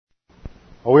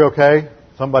Are we okay?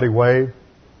 Somebody wave.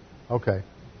 Okay.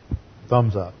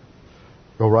 Thumbs up.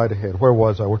 Go right ahead. Where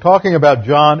was I? We're talking about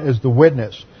John as the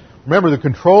witness. Remember, the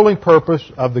controlling purpose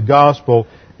of the gospel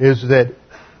is that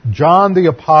John the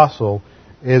apostle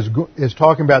is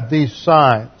talking about these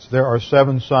signs. There are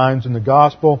 7 signs in the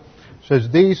gospel. It says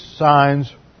these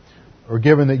signs are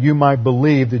given that you might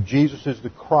believe that Jesus is the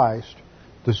Christ,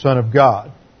 the Son of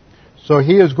God. So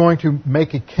he is going to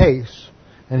make a case,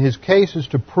 and his case is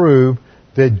to prove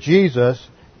that Jesus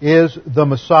is the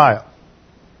Messiah,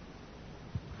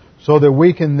 so that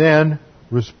we can then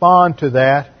respond to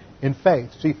that in faith.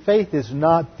 See, faith is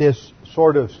not this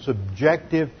sort of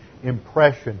subjective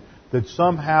impression that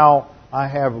somehow I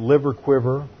have liver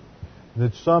quiver,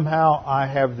 that somehow I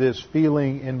have this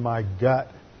feeling in my gut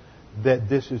that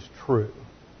this is true.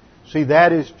 See,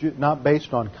 that is not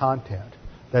based on content.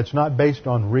 That's not based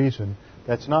on reason.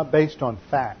 That's not based on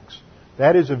facts.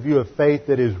 That is a view of faith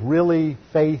that is really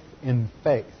faith in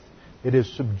faith. It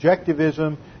is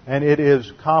subjectivism, and it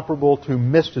is comparable to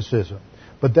mysticism.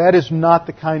 But that is not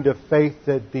the kind of faith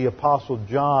that the Apostle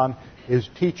John is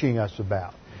teaching us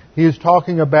about. He is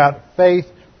talking about faith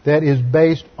that is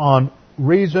based on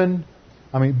reason,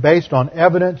 based on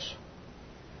evidence,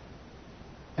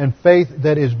 and faith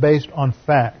that is based on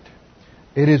fact.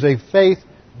 It is a faith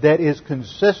that is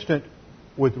consistent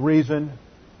with reason,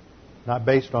 not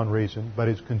based on reason, but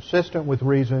is consistent with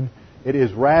reason. It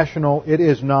is rational. It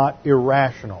is not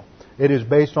irrational. It is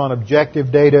based on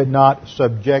objective data, not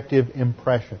subjective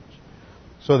impressions,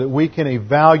 so that we can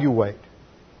evaluate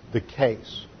the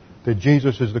case that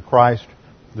Jesus is the Christ,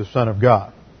 the Son of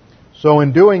God. So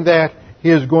in doing that, he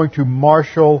is going to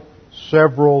marshal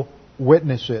several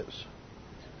witnesses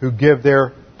who give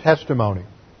their testimony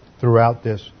throughout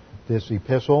this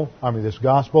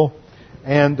gospel.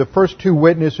 And the first 2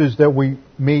 witnesses that we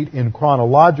meet in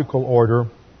chronological order,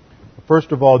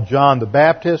 first of all, John the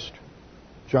Baptist,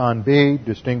 John B,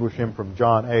 distinguish him from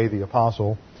John A, the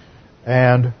apostle,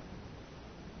 and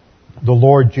the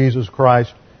Lord Jesus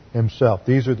Christ himself.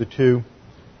 These are the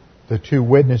two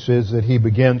witnesses that he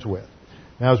begins with.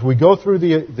 Now, as we go through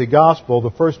the gospel,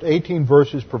 the first 18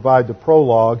 verses provide the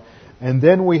prologue, and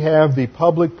then we have the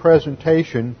public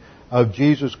presentation of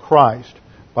Jesus Christ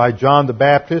by John the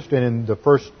Baptist, and in the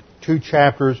first 2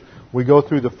 chapters, we go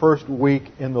through the first week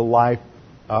in the life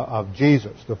of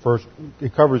Jesus.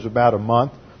 It covers about a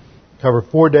month. Cover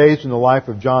 4 days in the life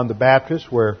of John the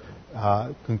Baptist, where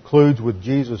concludes with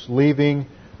Jesus leaving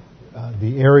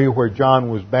the area where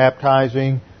John was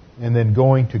baptizing, and then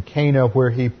going to Cana, where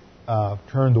he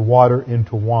turned the water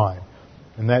into wine.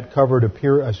 And that covered a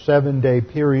 7-day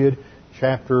period,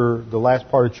 the last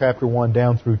part of chapter 1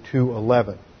 down through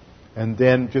 2:11. And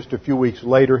then just a few weeks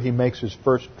later, he makes his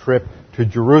first trip to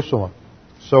Jerusalem.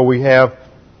 So we have,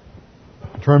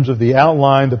 in terms of the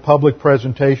outline, the public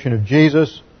presentation of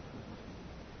Jesus.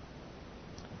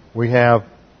 We have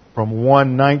from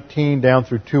 1:19 down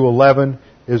through 2:11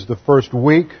 is the first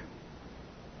week.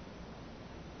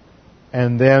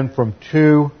 And then from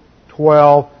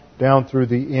 2:12 down through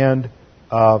the end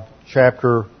of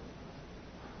chapter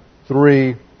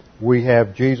 3, we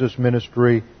have Jesus'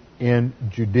 ministry in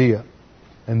Judea.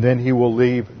 And then he will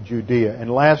leave Judea.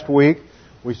 And last week,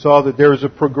 we saw that there is a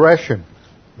progression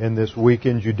in this week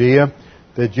in Judea,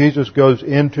 that Jesus goes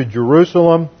into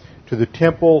Jerusalem, to the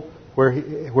temple,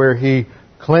 where he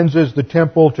cleanses the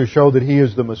temple to show that he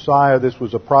is the Messiah. This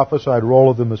was a prophesied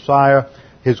role of the Messiah.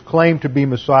 His claim to be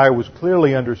Messiah was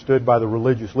clearly understood by the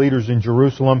religious leaders in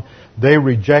Jerusalem. They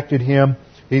rejected him.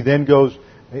 He then goes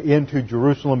into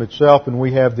Jerusalem itself, and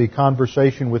we have the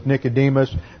conversation with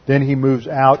Nicodemus. Then he moves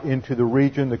out into the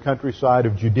region, the countryside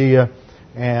of Judea,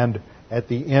 and at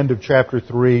the end of chapter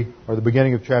 3, or the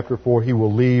beginning of chapter 4, he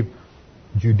will leave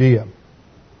Judea.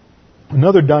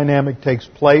 Another dynamic takes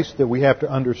place that we have to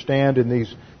understand in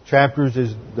these chapters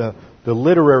is the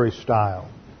literary style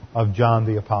of John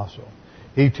the Apostle.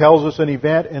 He tells us an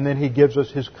event, and then he gives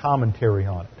us his commentary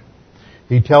on it.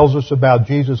 He tells us about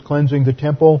Jesus cleansing the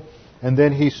temple, and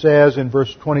then he says in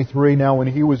verse 23, "Now when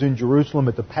he was in Jerusalem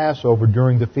at the Passover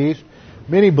during the feast,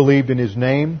 many believed in his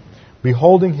name,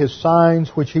 beholding his signs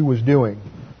which he was doing.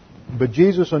 But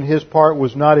Jesus on his part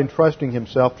was not entrusting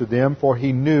himself to them, for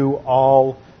he knew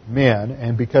all men,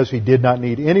 and because he did not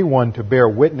need anyone to bear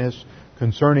witness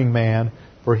concerning man,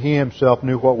 for he himself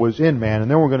knew what was in man." And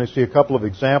then we're going to see a couple of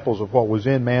examples of what was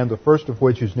in man, the first of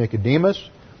which is Nicodemus,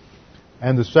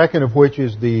 and the second of which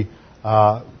is the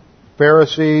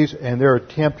Pharisees and their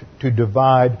attempt to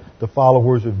divide the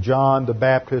followers of John the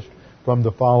Baptist from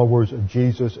the followers of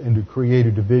Jesus and to create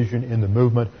a division in the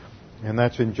movement. And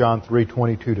that's in John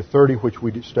 3:22-30, which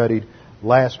we studied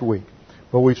last week.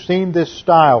 But we've seen this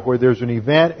style where there's an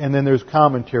event and then there's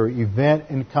commentary, event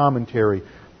and commentary.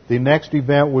 The next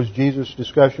event was Jesus'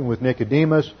 discussion with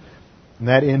Nicodemus, and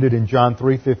that ended in John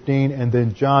 3:15, and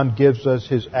then John gives us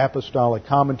his apostolic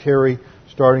commentary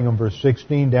starting on verse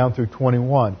 16 down through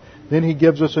 21. Then he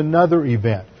gives us another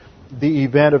event, the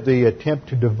event of the attempt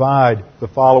to divide the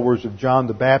followers of John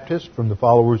the Baptist from the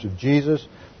followers of Jesus,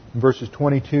 in verses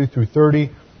 22 through 30.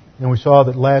 And we saw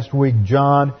that last week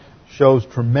John shows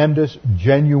tremendous,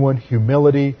 genuine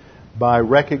humility by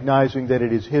recognizing that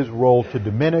it is his role to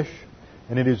diminish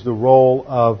and it is the role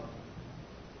of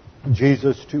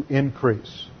Jesus to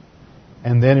increase.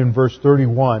 And then in verse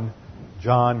 31,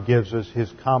 John gives us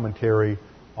his commentary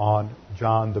on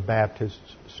John the Baptist's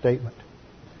statement.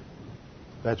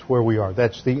 That's where we are.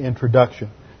 That's the introduction.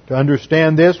 To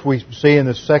understand this, we see in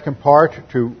the second part,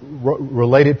 to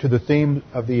relate it to the theme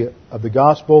of the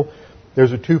gospel,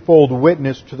 there's a twofold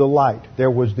witness to the light.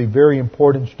 There was the very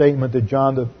important statement that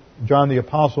John the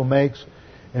Apostle makes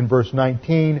in verse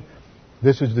 19.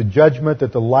 This is the judgment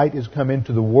that the light is come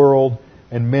into the world,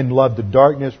 and men love the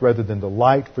darkness rather than the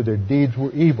light, for their deeds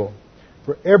were evil.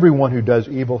 For everyone who does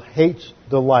evil hates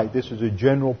the light. This is a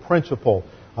general principle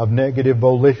of negative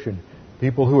volition.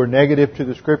 People who are negative to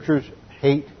the Scriptures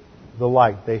hate the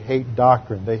light. They hate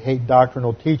doctrine. They hate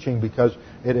doctrinal teaching because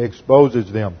it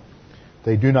exposes them.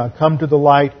 They do not come to the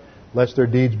light lest their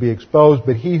deeds be exposed,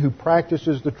 but he who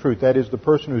practices the truth, that is the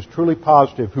person who is truly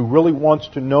positive, who really wants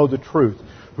to know the truth,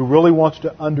 who really wants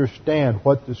to understand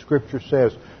what the Scripture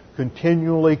says,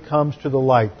 continually comes to the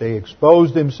light. They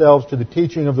expose themselves to the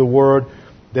teaching of the Word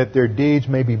that their deeds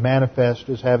may be manifest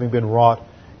as having been wrought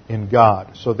in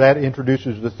God. So that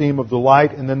introduces the theme of the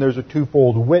light, and then there's a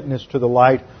twofold witness to the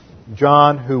light.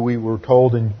 John, who we were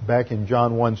told back in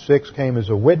John 1:6, came as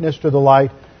a witness to the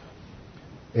light.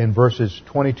 In verses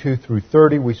 22 through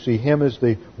 30, we see him as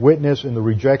the witness in the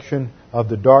rejection of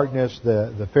the darkness.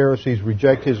 The Pharisees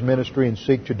reject his ministry and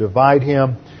seek to divide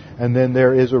him. And then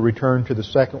there is a return to the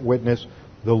second witness,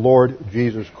 the Lord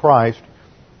Jesus Christ,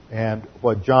 and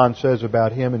what John says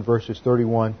about him in verses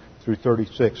 31 through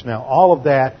 36. Now, all of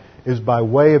that is by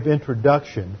way of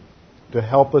introduction to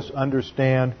help us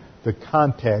understand the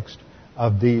context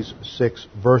of these 6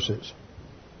 verses.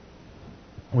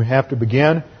 We have to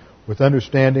begin with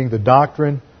understanding the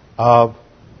doctrine of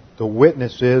the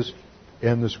witnesses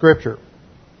in the Scripture.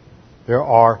 There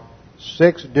are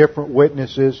 6 different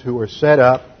witnesses who are set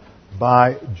up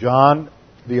by John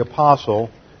the Apostle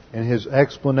in his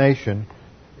explanation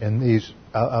in these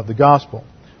of the Gospel.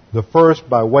 The first,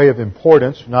 by way of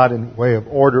importance, not in way of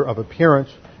order of appearance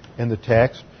in the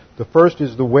text, the first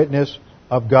is the witness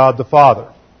of God the Father.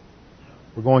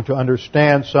 We're going to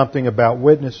understand something about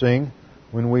witnessing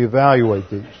when we evaluate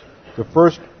these. The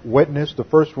first witness, the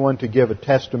first one to give a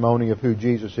testimony of who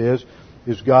Jesus is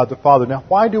God the Father. Now,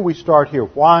 why do we start here?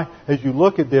 Why, as you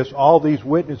look at this, all these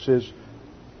witnesses,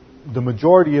 the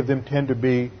majority of them tend to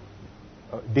be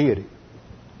deity.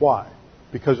 Why?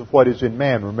 Because of what is in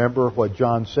man. Remember what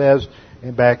John says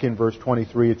back in verse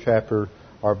 23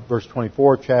 of verse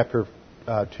 24, chapter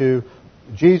 2.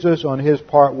 Jesus, on his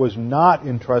part, was not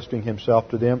entrusting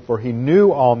himself to them, for he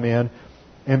knew all men,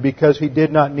 and because he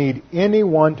did not need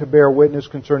anyone to bear witness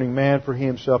concerning man, for he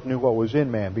himself knew what was in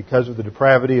man. Because of the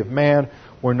depravity of man,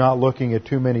 we're not looking at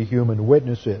too many human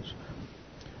witnesses.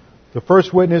 The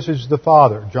first witness is the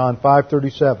Father, John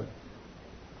 5:37.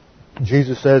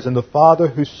 Jesus says, "And the Father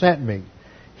who sent me,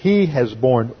 He has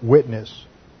borne witness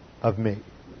of me."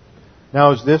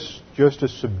 Now, is this just a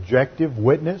subjective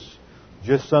witness?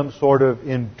 Just some sort of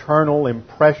internal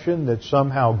impression that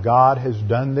somehow God has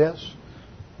done this?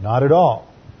 Not at all.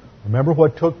 Remember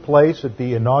what took place at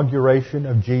the inauguration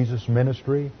of Jesus'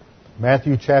 ministry?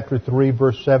 Matthew chapter 3,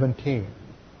 verse 17.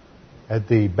 At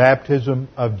the baptism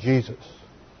of Jesus,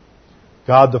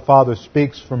 God the Father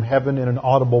speaks from heaven in an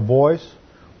audible voice,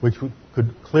 which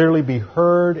could clearly be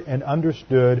heard and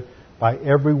understood by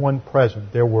everyone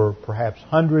present. There were perhaps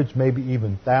hundreds, maybe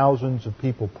even thousands of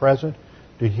people present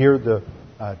to hear the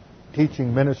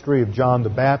teaching ministry of John the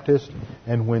Baptist.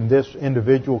 And when this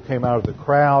individual came out of the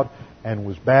crowd and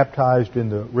was baptized in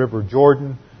the river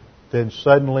Jordan, then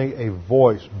suddenly a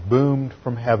voice boomed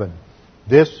from heaven.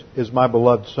 "This is my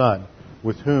beloved Son,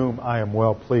 with whom I am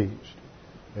well pleased."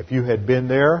 If you had been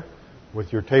there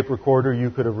with your tape recorder, you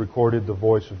could have recorded the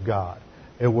voice of God.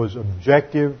 It was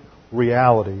objective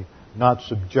reality, not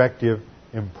subjective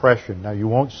impression. Now, you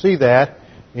won't see that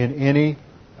in any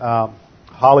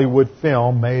Hollywood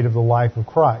film made of the life of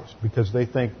Christ, because they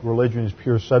think religion is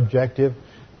pure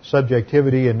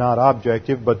subjectivity and not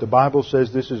objective. But the Bible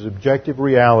says this is objective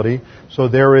reality. So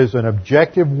there is an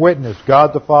objective witness.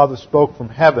 God the Father spoke from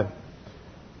heaven.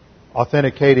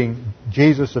 authenticating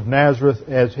Jesus of Nazareth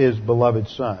as his beloved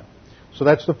Son. So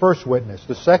that's the first witness.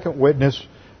 The second witness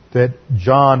that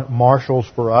John marshals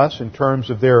for us in terms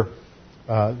of their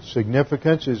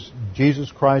significance is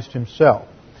Jesus Christ himself.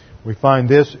 We find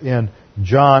this in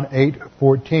John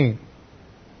 8:14.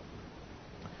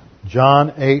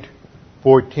 John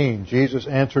 8:14. Jesus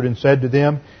answered and said to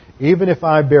them, "Even if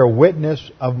I bear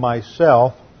witness of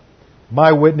myself,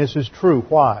 my witness is true."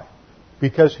 Why?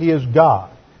 Because he is God.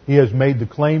 He has made the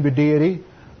claim to deity.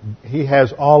 He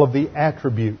has all of the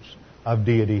attributes of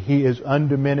deity. He is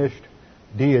undiminished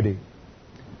deity.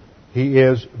 He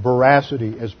is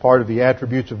veracity as part of the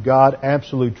attributes of God,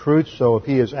 absolute truth. So if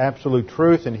he is absolute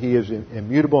truth and he is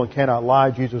immutable and cannot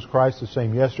lie, Jesus Christ the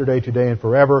same yesterday, today, and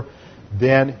forever,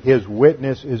 then his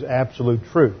witness is absolute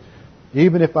truth.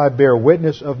 Even if I bear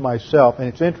witness of myself, and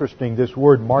it's interesting, this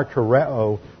word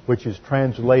martyreo, which is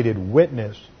translated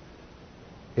witness,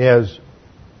 is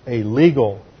a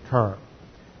legal term.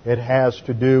 It has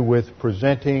to do with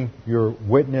presenting your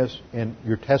witness and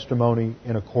your testimony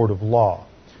in a court of law.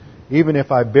 Even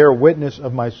if I bear witness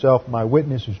of myself, my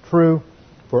witness is true,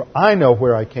 for I know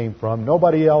where I came from.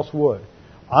 Nobody else would.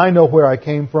 I know where I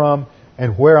came from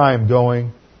and where I am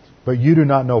going, but you do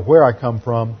not know where I come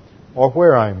from or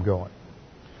where I am going.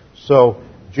 So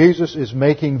Jesus is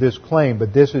making this claim,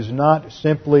 but this is not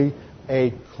simply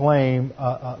a claim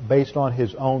based on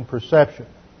his own perception.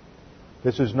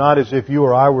 This is not as if you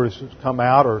or I were to come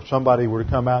out or somebody were to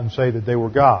come out and say that they were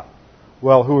God.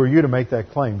 Well, who are you to make that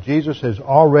claim? Jesus has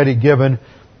already given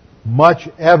much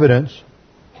evidence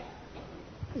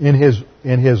in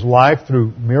his life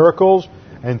through miracles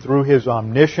and through his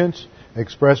omniscience,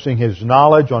 expressing his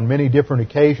knowledge on many different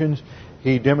occasions.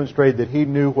 He demonstrated that he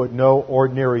knew what no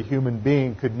ordinary human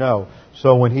being could know.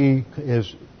 So when he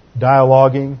is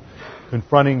dialoguing,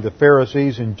 confronting the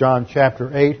Pharisees in John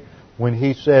chapter 8, when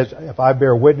he says, "If I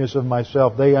bear witness of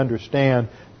myself," they understand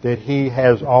that he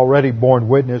has already borne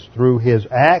witness through his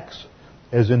acts,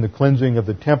 as in the cleansing of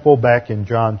the temple back in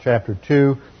John chapter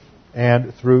 2,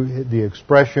 and through the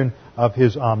expression of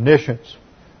his omniscience.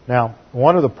 Now,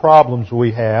 one of the problems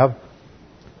we have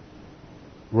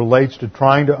relates to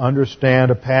trying to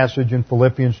understand a passage in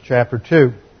Philippians chapter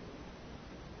 2.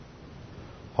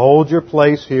 Hold your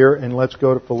place here and let's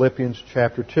go to Philippians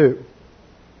chapter 2.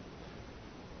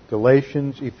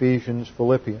 Galatians, Ephesians,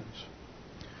 Philippians.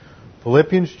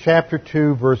 Philippians chapter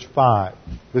 2, verse 5.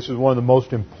 This is one of the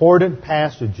most important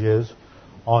passages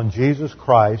on Jesus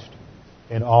Christ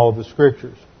in all of the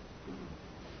Scriptures.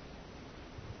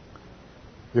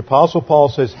 The Apostle Paul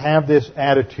says, have this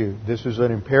attitude. This is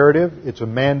an imperative. It's a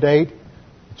mandate.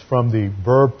 It's from the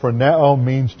verb phroneo,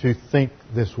 means to think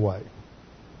this way.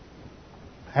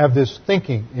 Have this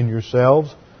thinking in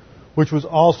yourselves, which was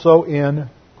also in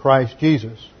Christ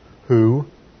Jesus, who,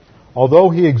 although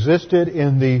he existed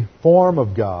in the form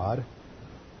of God,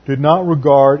 did not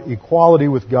regard equality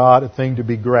with God a thing to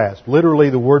be grasped. Literally,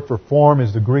 the word for form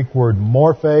is the Greek word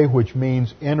morphe, which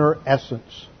means inner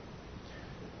essence.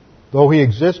 Though he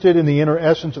existed in the inner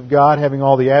essence of God, having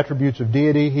all the attributes of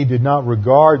deity, he did not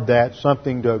regard that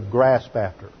something to grasp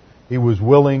after. He was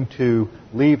willing to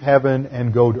leave heaven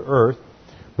and go to earth,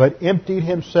 but emptied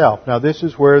himself. Now, this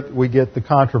is where we get the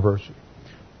controversy.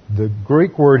 The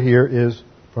Greek word here is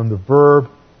from the verb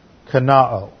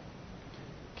kenao.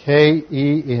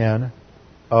 K-E-N-O-O.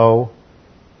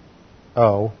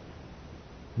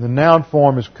 The noun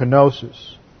form is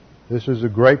kenosis. This is a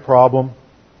great problem,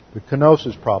 the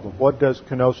kenosis problem. What does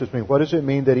kenosis mean? What does it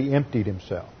mean that he emptied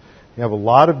himself? You have a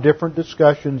lot of different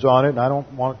discussions on it, and I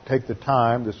don't want to take the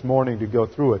time this morning to go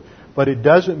through it. But it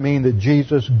doesn't mean that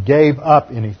Jesus gave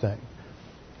up anything.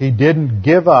 He didn't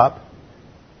give up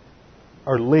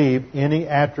or leave any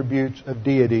attributes of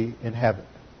deity in heaven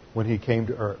when he came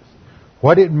to earth.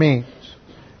 What it means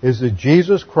is that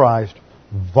Jesus Christ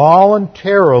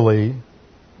voluntarily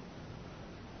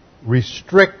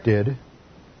restricted.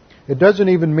 It doesn't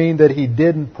even mean that he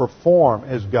didn't perform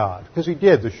as God, because he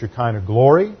did, the Shekinah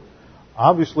glory.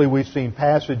 Obviously, we've seen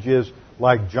passages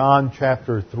like John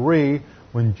chapter 3,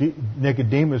 when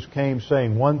Nicodemus came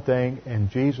saying one thing and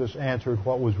Jesus answered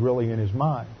what was really in his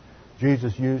mind.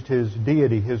 Jesus used his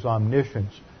deity, his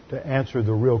omniscience, to answer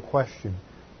the real question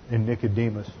in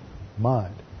Nicodemus'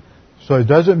 mind. So it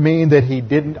doesn't mean that he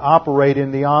didn't operate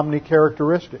in the omni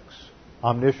characteristics,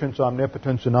 omniscience,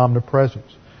 omnipotence, and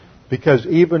omnipresence. Because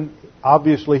even,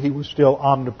 obviously, he was still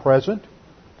omnipresent,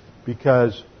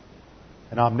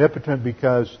 and omnipotent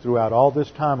because throughout all this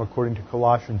time, according to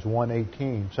Colossians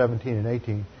 17 and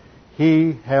 18,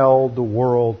 he held the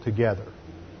world together.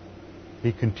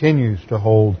 He continues to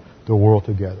hold the world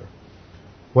together.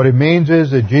 What it means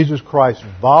is that Jesus Christ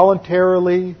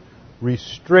voluntarily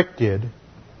restricted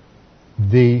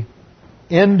the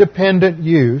independent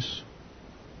use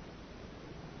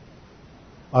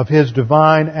of His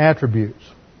divine attributes.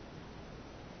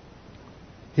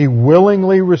 He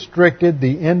willingly restricted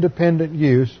the independent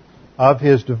use of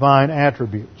His divine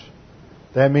attributes.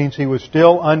 That means He was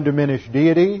still undiminished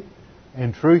deity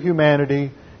and true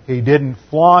humanity. He didn't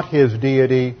flaunt His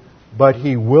deity, but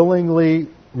He willingly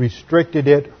restricted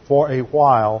it for a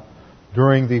while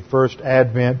during the first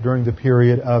advent, during the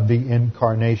period of the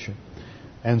incarnation.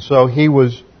 And so He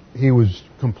was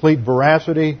complete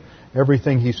veracity.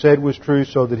 Everything He said was true,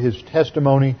 so that His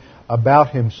testimony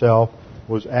about Himself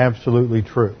was absolutely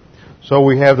true. So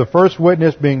we have the first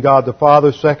witness being God the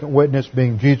Father, second witness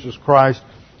being Jesus Christ,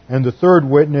 and the third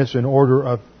witness in order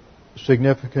of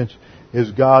significance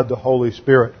is God the Holy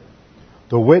Spirit.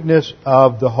 The witness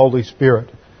of the Holy Spirit.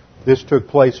 This took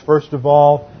place, first of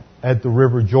all, at the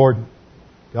River Jordan.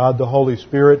 God the Holy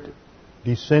Spirit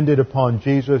descended upon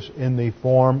Jesus in the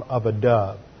form of a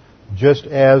dove. Just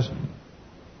as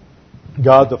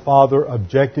God the Father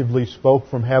objectively spoke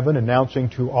from heaven, announcing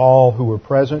to all who were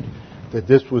present that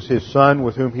this was His Son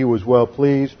with whom He was well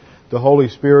pleased, the Holy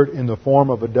Spirit in the form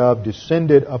of a dove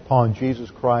descended upon Jesus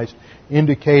Christ,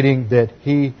 indicating that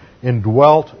He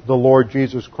indwelt the Lord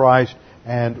Jesus Christ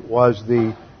and was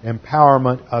the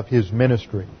empowerment of His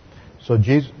ministry. So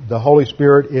the Holy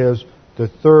Spirit is the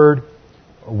third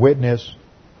witness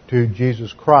to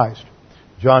Jesus Christ.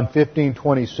 John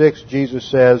 15:26, Jesus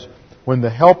says, when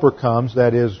the Helper comes,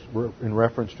 that is in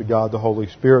reference to God the Holy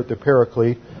Spirit, the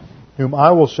Paraclete, whom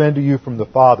I will send to you from the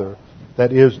Father,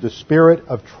 that is the Spirit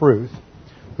of truth,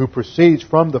 who proceeds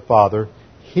from the Father,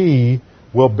 He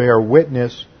will bear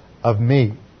witness of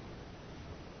me.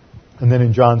 And then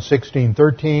in John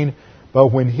 16:13, but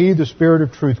when He, the Spirit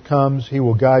of truth, comes, He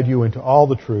will guide you into all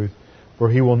the truth, for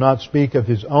He will not speak of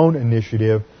His own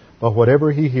initiative, but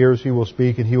whatever He hears He will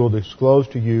speak, and He will disclose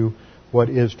to you what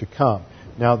is to come.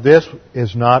 Now this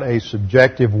is not a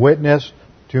subjective witness.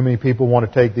 Too many people want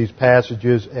to take these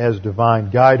passages as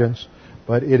divine guidance,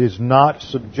 but it is not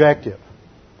subjective.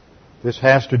 This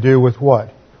has to do with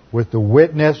what? With the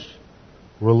witness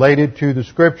related to the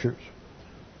Scriptures.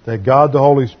 That God the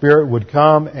Holy Spirit would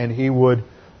come and He would,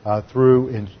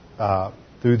 through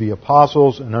the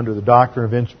apostles and under the doctrine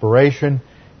of inspiration,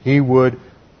 He would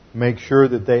make sure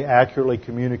that they accurately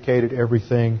communicated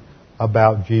everything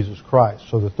about Jesus Christ.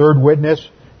 So the third witness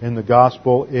in the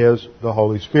Gospel is the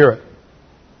Holy Spirit.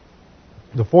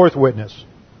 The fourth witness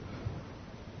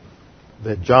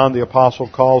that John the Apostle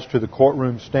calls to the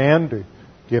courtroom stand to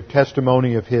give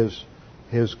testimony of his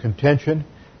contention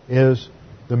is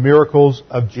the miracles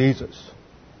of Jesus.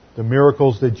 The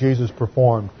miracles that Jesus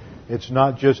performed. It's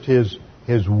not just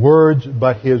His words,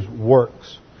 but His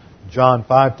works. John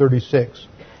 5:36.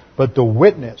 But the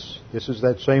witness, this is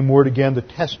that same word again, the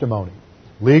testimony,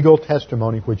 legal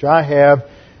testimony, which I have,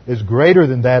 is greater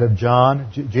than that of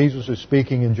John. Jesus is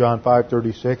speaking in John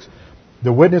 5:36.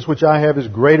 The witness which I have is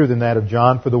greater than that of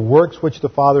John, for the works which the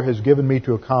Father has given me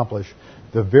to accomplish,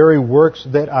 the very works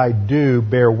that I do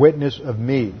bear witness of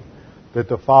me, that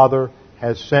the Father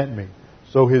has sent me.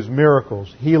 So His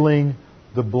miracles, healing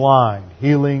the blind,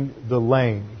 healing the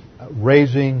lame,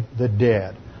 raising the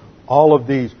dead, all of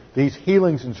these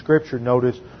healings in Scripture,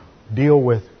 notice, deal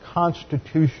with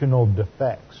constitutional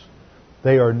defects.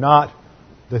 They are not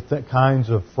the kinds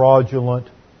of fraudulent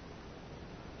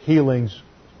healings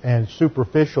and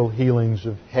superficial healings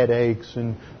of headaches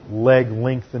and leg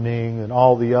lengthening and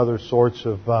all the other sorts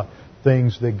of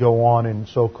things that go on in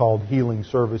so-called healing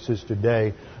services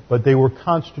today. But they were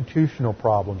constitutional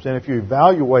problems. And if you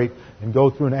evaluate and go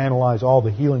through and analyze all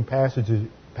the healing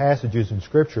passages in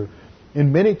Scripture,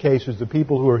 in many cases the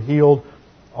people who are healed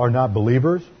are not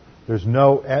believers. There's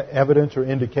no evidence or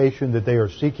indication that they are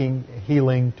seeking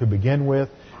healing to begin with.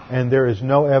 And there is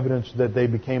no evidence that they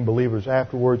became believers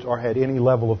afterwards or had any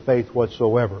level of faith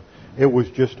whatsoever. It was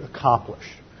just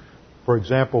accomplished. For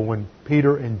example, when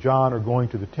Peter and John are going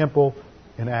to the temple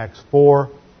in Acts 4,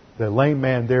 the lame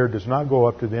man there does not go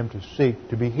up to them to seek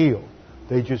to be healed.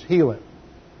 They just heal him.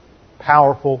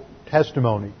 Powerful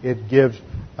testimony.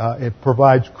 It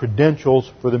provides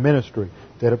credentials for the ministry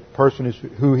that a person is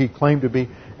who he claimed to be.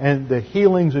 And the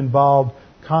healings involved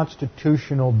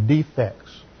constitutional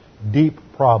defects, deep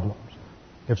problems.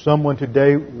 If someone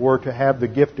today were to have the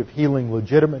gift of healing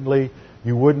legitimately,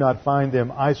 you would not find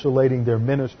them isolating their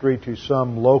ministry to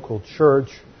some local church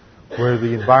where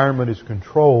the environment is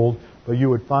controlled, but you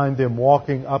would find them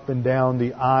walking up and down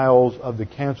the aisles of the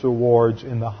cancer wards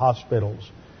in the hospitals,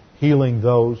 healing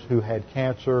those who had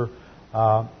cancer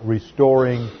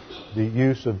restoring the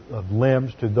use of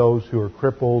limbs to those who are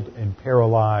crippled and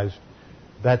paralyzed.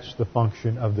 That's the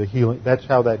function of the healing. That's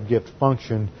how that gift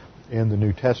functioned in the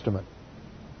New Testament.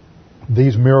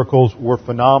 These miracles were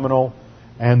phenomenal,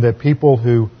 and that people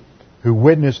who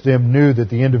witnessed them knew that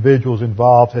the individuals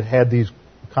involved had had these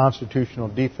constitutional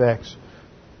defects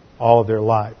all of their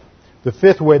life. The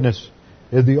fifth witness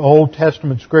is the Old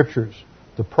Testament scriptures,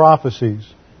 the prophecies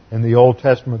in the Old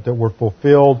Testament that were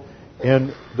fulfilled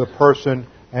in the person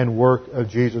and work of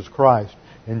Jesus Christ.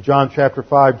 In John chapter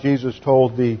 5, Jesus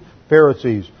told the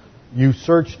Pharisees, "You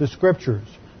search the scriptures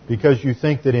because you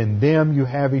think that in them you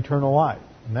have eternal life."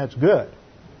 And that's good.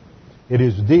 It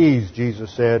is these,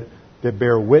 Jesus said, that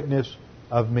bear witness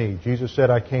of me. Jesus said,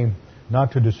 "I came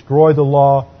not to destroy the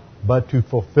law, but to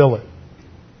fulfill it.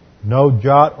 No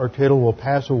jot or tittle will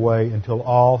pass away until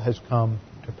all has come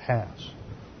to pass."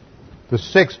 The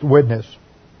sixth witness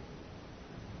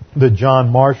that John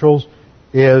marshals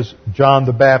is John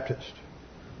the Baptist,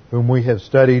 whom we have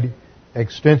studied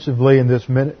extensively in this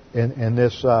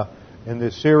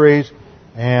series,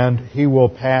 and he will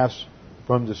pass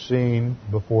from the scene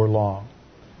before long.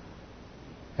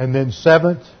 And then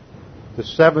the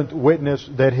seventh witness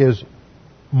that is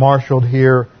marshaled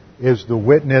here is the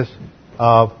witness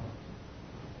of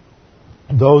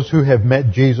those who have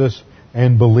met Jesus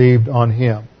and believed on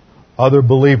Him. Other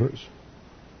believers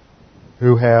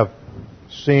who have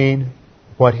seen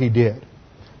what He did.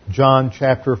 John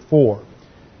chapter 4.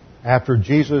 After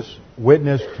Jesus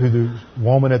witnessed to the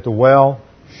woman at the well,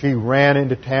 she ran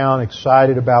into town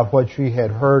excited about what she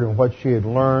had heard and what she had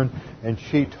learned, and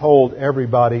she told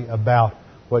everybody about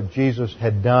what Jesus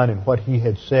had done and what He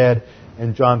had said.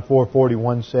 And John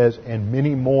 4:41 says, "And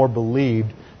many more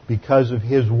believed because of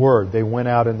His word." They went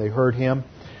out and they heard Him,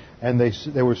 and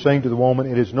they were saying to the woman,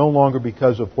 "It is no longer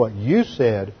because of what you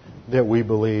said that we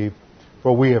believe,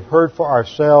 for we have heard for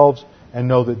ourselves and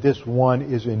know that this one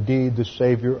is indeed the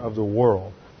Savior of the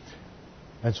world."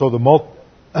 And so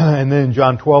and then in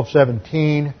John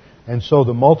 12:17, "And so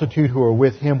the multitude who were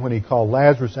with Him when He called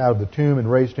Lazarus out of the tomb and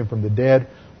raised him from the dead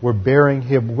were bearing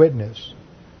Him witness."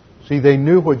 See, they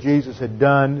knew what Jesus had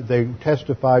done. They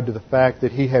testified to the fact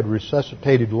that He had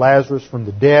resuscitated Lazarus from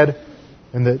the dead,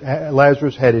 and that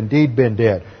Lazarus had indeed been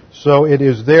dead. So it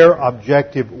is their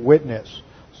objective witness.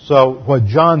 So what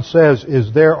John says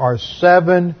is there are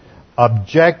 7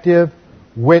 objective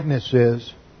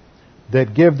witnesses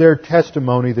that give their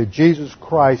testimony that Jesus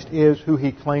Christ is who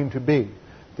He claimed to be.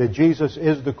 That Jesus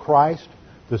is the Christ,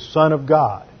 the Son of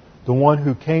God, the one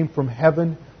who came from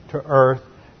heaven to earth,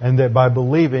 and that by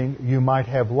believing you might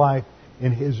have life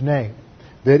in His name.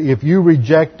 That if you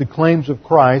reject the claims of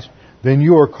Christ, then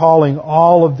you are calling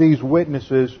all of these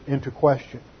witnesses into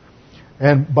question.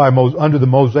 And under the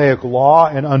Mosaic Law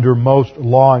and under most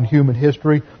law in human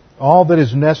history, all that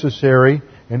is necessary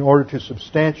in order to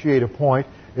substantiate a point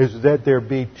is that there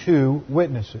be 2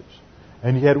 witnesses.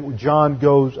 And yet John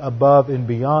goes above and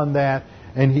beyond that,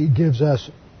 and he gives us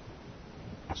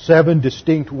 7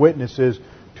 distinct witnesses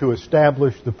to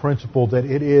establish the principle that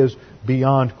it is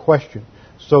beyond question.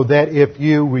 So that if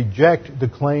you reject the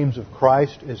claims of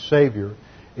Christ as Savior,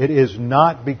 it is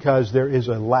not because there is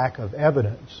a lack of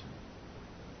evidence.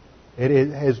 It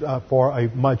is for a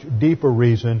much deeper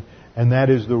reason, and that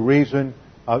is the reason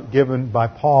given by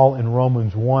Paul in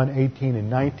Romans 1:18 and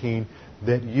 19,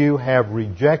 that you have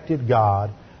rejected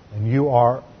God, and you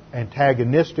are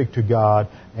antagonistic to God,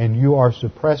 and you are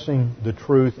suppressing the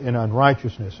truth in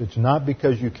unrighteousness. It's not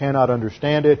because you cannot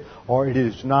understand it, or it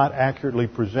is not accurately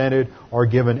presented or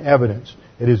given evidence.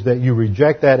 It is that you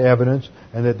reject that evidence,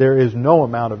 and that there is no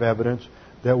amount of evidence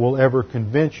that will ever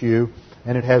convince you,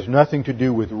 and it has nothing to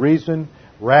do with reason,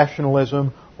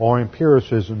 rationalism, or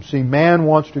empiricism. See, man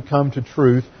wants to come to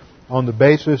truth on the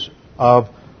basis of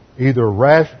either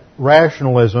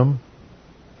rationalism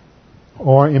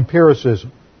or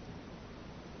empiricism.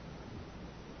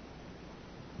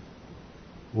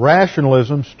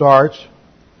 Rationalism starts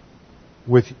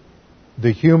with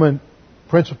the human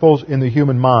principles in the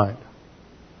human mind.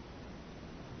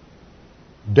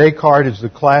 Descartes is the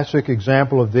classic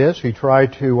example of this. He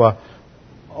tried to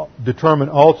determine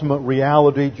ultimate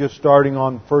reality just starting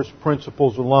on first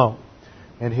principles alone.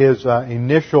 And his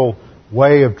initial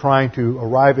way of trying to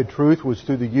arrive at truth was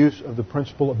through the use of the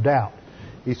principle of doubt.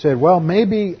 He said, well,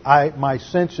 maybe my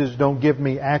senses don't give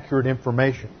me accurate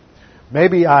information.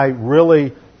 Maybe I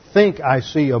really think I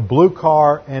see a blue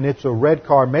car and it's a red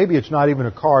car. Maybe it's not even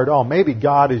a car at all. Maybe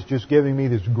God is just giving me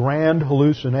this grand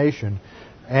hallucination,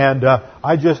 and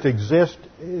I just exist.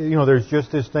 There's just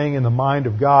this thing in the mind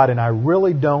of God, and I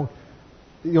really don't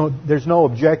there's no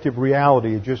objective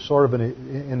reality. It's just sort of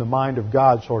in the mind of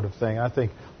God sort of thing. I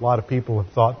think a lot of people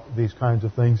have thought these kinds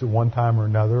of things at one time or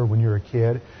another when you're a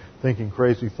kid, thinking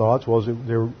crazy thoughts. Well,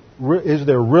 is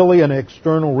there really an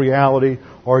external reality,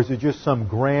 or is it just some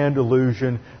grand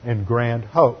illusion and grand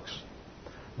hoax?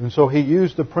 And so he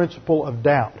used the principle of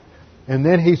doubt. And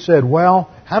then he said, well,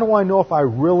 how do I know if I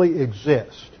really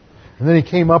exist? And then he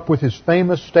came up with his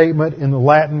famous statement in the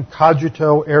Latin,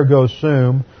 cogito ergo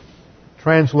sum,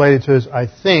 translated says, I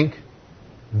think,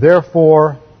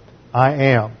 therefore I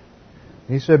am.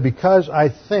 And he said, because I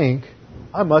think,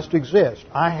 I must exist.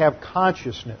 I have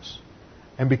consciousness.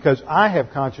 And because I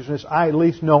have consciousness, I at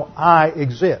least know I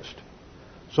exist.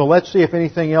 So let's see if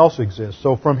anything else exists.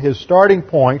 So from his starting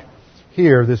point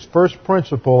here, this first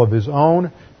principle of his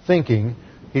own thinking,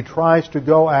 he tries to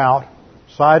go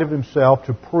outside of himself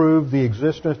to prove the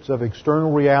existence of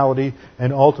external reality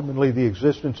and ultimately the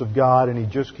existence of God, and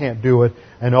he just can't do it,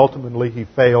 and ultimately he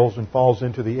fails and falls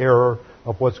into the error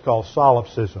of what's called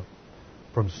solipsism,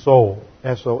 from soul,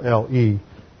 S-O-L-E,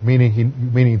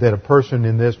 meaning that a person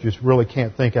in this just really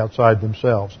can't think outside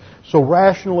themselves. So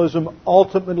rationalism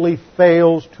ultimately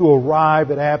fails to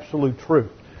arrive at absolute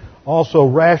truth. Also,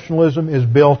 rationalism is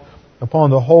built upon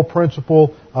the whole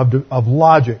principle of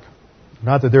logic.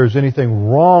 Not that there's anything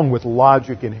wrong with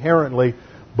logic inherently,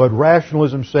 but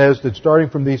rationalism says that starting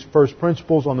from these first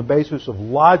principles on the basis of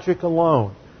logic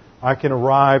alone, I can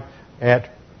arrive at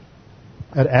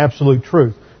absolute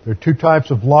truth. There are two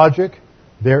types of logic.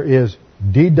 There is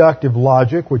deductive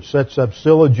logic, which sets up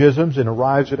syllogisms and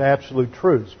arrives at absolute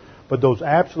truths. But those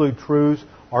absolute truths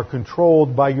are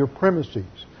controlled by your premises.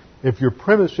 If your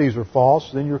premises are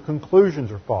false, then your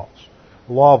conclusions are false.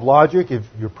 The law of logic, if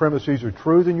your premises are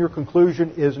true, then your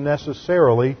conclusion is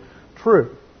necessarily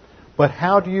true. But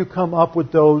how do you come up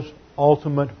with those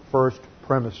ultimate first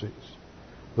premises?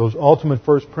 Those ultimate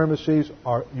first premises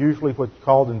are usually what's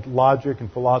called in logic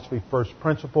and philosophy first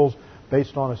principles,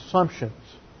 based on assumptions.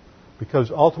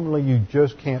 Because ultimately you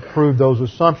just can't prove those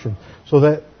assumptions. So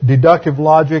that deductive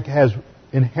logic has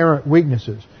inherent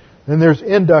weaknesses. Then there's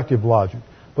inductive logic.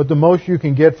 But the most you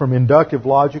can get from inductive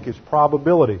logic is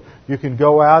probability. You can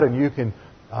go out and you can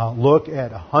look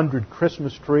at 100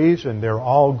 Christmas trees and they're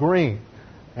all green.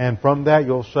 And from that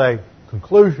you'll say,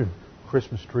 conclusion,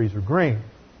 Christmas trees are green.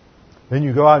 Then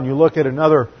you go out and you look at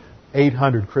another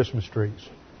 800 Christmas trees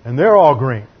and they're all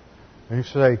green. And you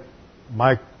say,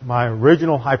 my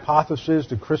original hypothesis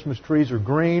that Christmas trees are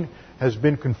green has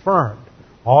been confirmed.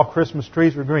 All Christmas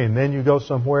trees are green. Then you go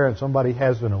somewhere and somebody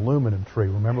has an aluminum tree.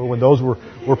 Remember when those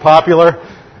were popular?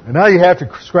 And now you have to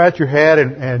scratch your head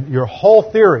and your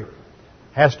whole theory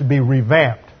has to be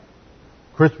revamped.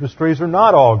 Christmas trees are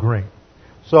not all green.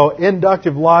 So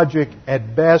inductive logic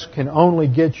at best can only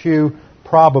get you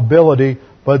probability,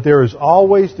 but there is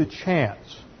always the chance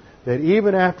that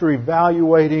even after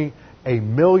evaluating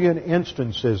 1,000,000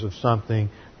 instances of something,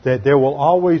 that there will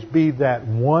always be that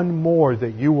one more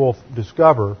that you will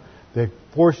discover that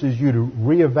forces you to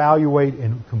reevaluate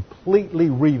and completely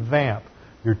revamp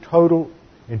your total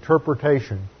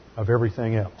interpretation of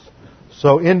everything else.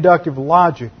 So inductive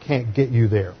logic can't get you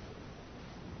there.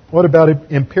 What about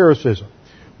empiricism?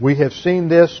 We have seen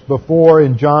this before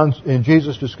in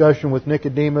Jesus' discussion with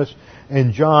Nicodemus,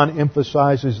 and John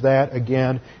emphasizes that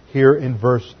again here in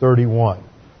verse 31.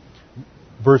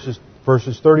 Verses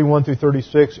 31 through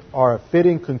 36 are a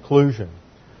fitting conclusion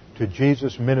to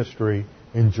Jesus' ministry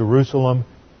in Jerusalem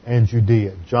and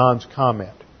Judea. John's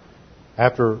comment.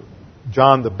 After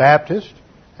John the Baptist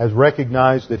has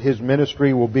recognized that his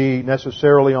ministry will be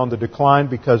necessarily on the decline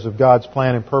because of God's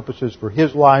plan and purposes for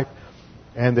his life,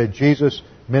 and that Jesus'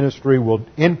 ministry will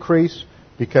increase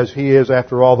because he is,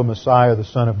 after all, the Messiah, the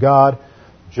Son of God,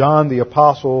 John the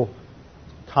Apostle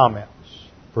comments.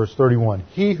 Verse 31,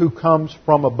 he who comes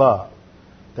from above,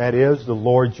 that is, the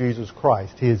Lord Jesus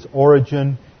Christ. His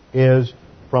origin is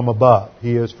from above.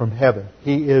 He is from heaven.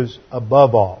 He is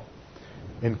above all.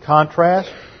 In contrast,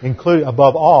 including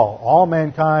above all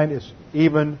mankind is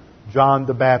even John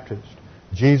the Baptist.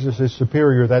 Jesus is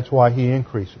superior, that's why he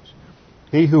increases.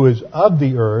 He who is of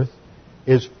the earth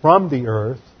is from the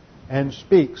earth and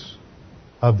speaks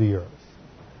of the earth.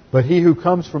 But he who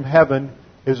comes from heaven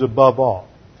is above all.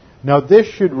 Now this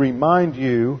should remind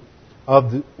you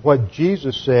of what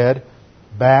Jesus said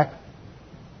back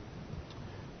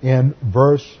in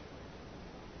verse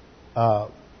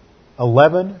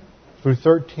 11 through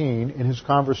 13 in his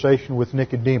conversation with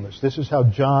Nicodemus. This is how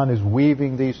John is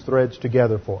weaving these threads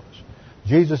together for us.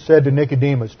 Jesus said to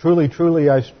Nicodemus, truly,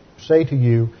 truly, I say to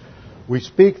you, we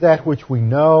speak that which we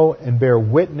know and bear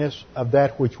witness of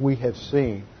that which we have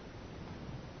seen.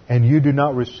 and you do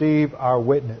not receive our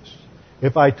witness.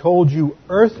 If I told you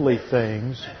earthly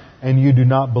things, and you do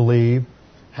not believe,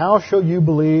 how shall you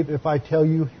believe if I tell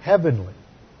you heavenly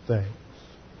things?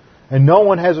 And no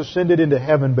one has ascended into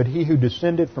heaven but he who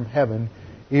descended from heaven,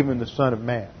 even the Son of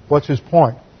Man. What's his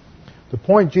point? The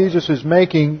point Jesus is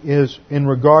making is in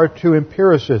regard to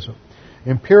empiricism.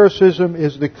 Empiricism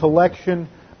is the collection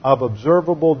of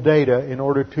observable data in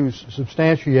order to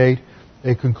substantiate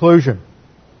a conclusion.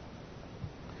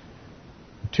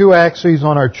 Two axes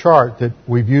on our chart that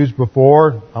we've used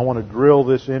before. I want to drill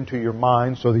this into your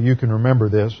mind so that you can remember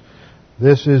this.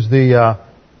 This is the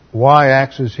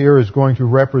y-axis here is going to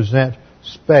represent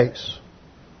space.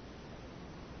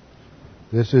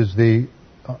 This is the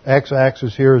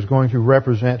x-axis here is going to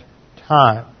represent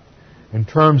time. In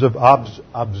terms of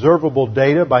observable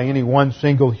data by any one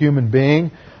single human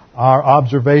being, our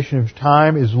observation of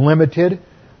time is limited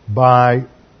by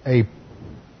a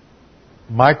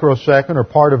microsecond or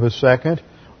part of a second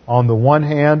on the one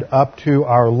hand up to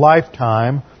our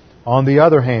lifetime on the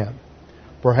other hand.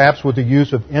 Perhaps with the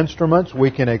use of instruments we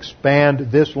can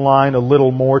expand this line a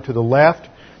little more to the left,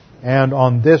 and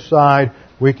on this side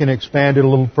we can expand it a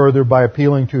little further by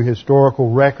appealing to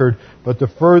historical record, but the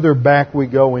further back we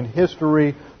go in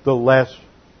history, the less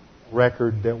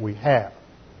record that we have.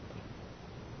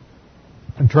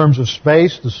 In terms of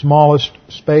space, the smallest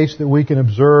space that we can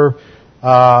observe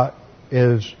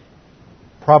is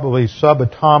probably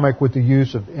subatomic with the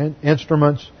use of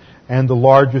instruments, and the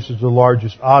largest is the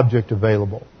largest object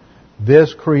available.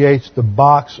 This creates the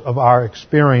box of our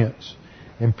experience.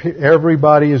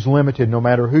 Everybody is limited, no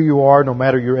matter who you are, no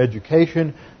matter your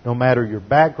education, no matter your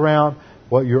background,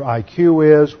 what your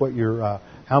IQ is,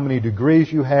 how many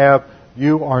degrees you have.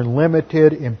 You are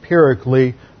limited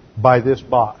empirically by this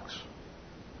box.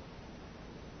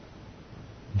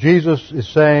 Jesus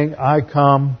is saying, I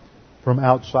come from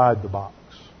outside the box.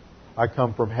 I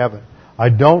come from heaven. I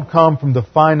don't come from the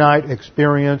finite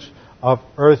experience of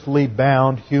earthly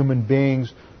bound human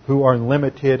beings who are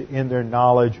limited in their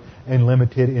knowledge and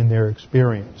limited in their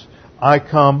experience. I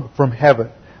come from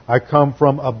heaven. I come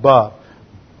from above.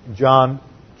 John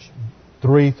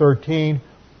 3:13,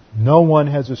 no one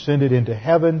has ascended into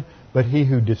heaven but he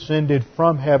who descended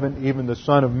from heaven, even the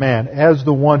Son of Man. As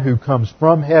the one who comes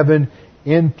from heaven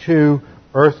into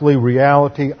earthly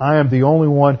reality, I am the only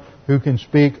one who can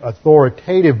speak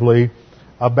authoritatively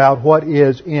about what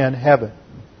is in heaven,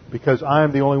 because I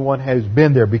am the only one who has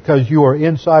been there. Because you are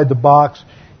inside the box,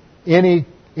 any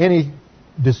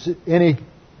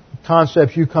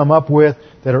concepts you come up with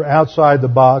that are outside the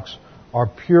box are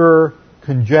pure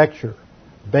conjecture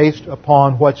based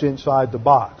upon what's inside the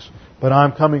box. But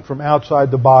I'm coming from outside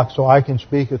the box, so I can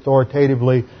speak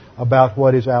authoritatively about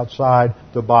what is outside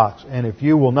the box. And if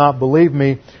you will not believe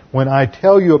me when I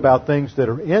tell you about things that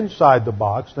are inside the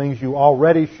box, things you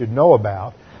already should know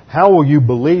about, how will you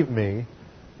believe me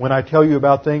when I tell you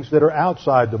about things that are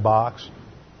outside the box,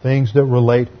 things that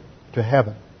relate to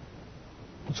heaven?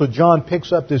 So John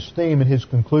picks up this theme in his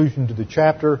conclusion to the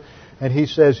chapter, and he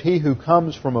says, he who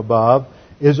comes from above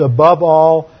is above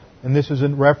all. And this is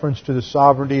in reference to the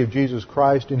sovereignty of Jesus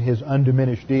Christ in His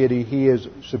undiminished deity. He is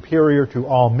superior to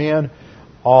all men,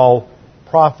 all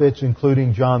prophets,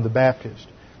 including John the Baptist.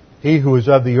 He who is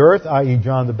of the earth, i.e.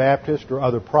 John the Baptist or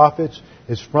other prophets,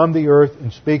 is from the earth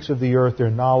and speaks of the earth.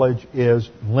 Their knowledge is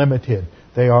limited.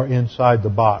 They are inside the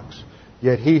box.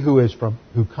 Yet he who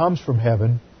comes from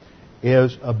heaven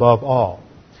is above all.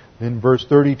 In verse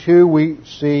 32 we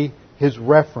see his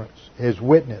reference, his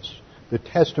witness, the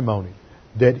testimony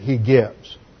that he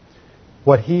gives.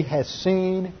 What he has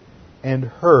seen and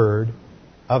heard,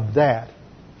 of that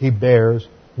he bears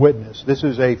witness. This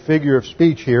is a figure of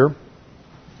speech here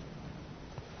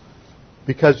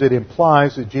because it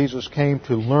implies that Jesus came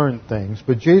to learn things.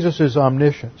 But Jesus is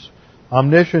omniscience.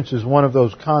 Omniscience is one of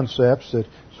those concepts that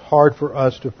it's hard for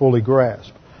us to fully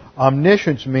grasp.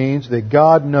 Omniscience means that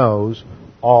God knows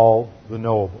all the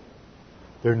knowable.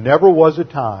 There never was a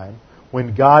time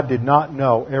when God did not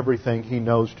know everything He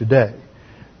knows today.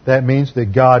 That means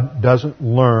that God doesn't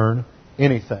learn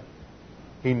anything.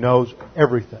 He knows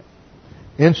everything,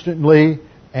 instantly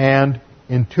and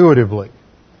intuitively.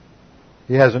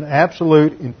 He has an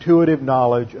absolute intuitive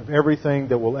knowledge of everything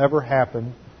that will ever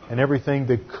happen and everything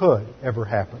that could ever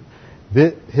happen.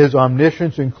 His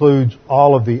omniscience includes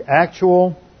all of the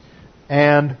actual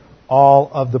and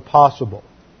all of the possible.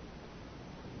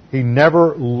 He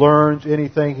never learns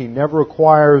anything. He never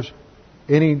acquires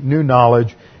any new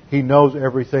knowledge. He knows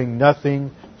everything.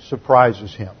 Nothing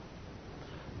surprises Him.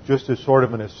 Just as sort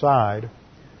of an aside,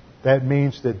 that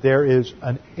means that there is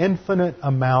an infinite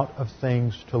amount of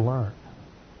things to learn.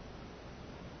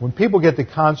 When people get the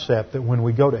concept that when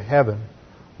we go to heaven,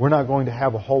 we're not going to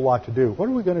have a whole lot to do, what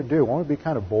are we going to do? Won't it be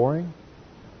kind of boring?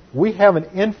 We have an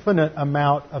infinite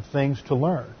amount of things to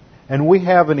learn. And we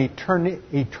have an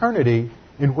eternity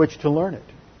in which to learn it.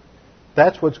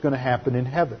 That's what's going to happen in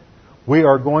heaven. We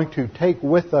are going to take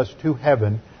with us to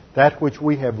heaven that which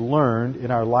we have learned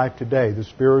in our life today, the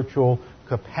spiritual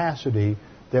capacity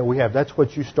that we have. That's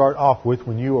what you start off with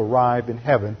when you arrive in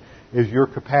heaven, is your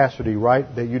capacity,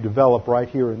 right, that you develop right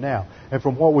here and now. And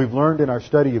from what we've learned in our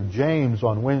study of James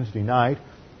on Wednesday night,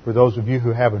 for those of you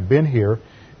who haven't been here,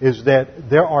 is that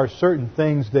there are certain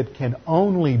things that can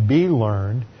only be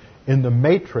learned in the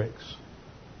matrix.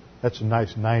 That's a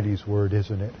nice 90s word,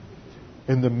 isn't it?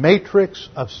 In the matrix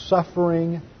of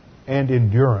suffering and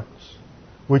endurance.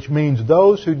 Which means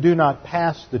those who do not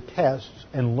pass the tests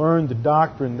and learn the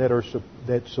doctrine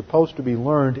that's supposed to be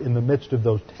learned in the midst of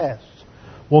those tests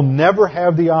will never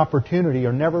have the opportunity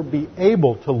or never be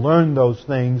able to learn those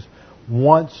things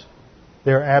once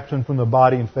they're absent from the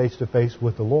body and face to face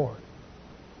with the Lord.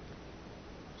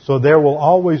 So there will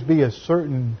always be a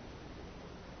certain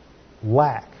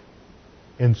lack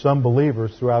in some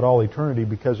believers throughout all eternity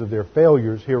because of their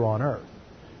failures here on earth.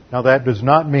 Now that does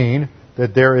not mean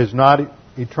that there is not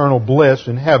eternal bliss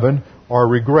in heaven or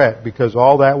regret, because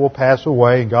all that will pass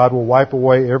away and God will wipe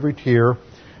away every tear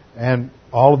and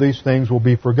all of these things will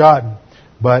be forgotten.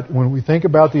 But when we think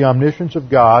about the omniscience of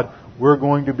God, we're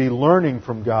going to be learning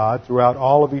from God throughout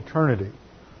all of eternity.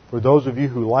 For those of you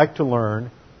who like to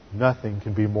learn, nothing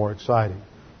can be more exciting.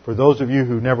 For those of you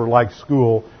who never liked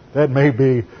school, that may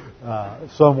be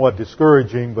somewhat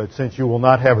discouraging, but since you will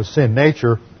not have a sin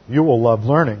nature, you will love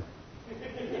learning.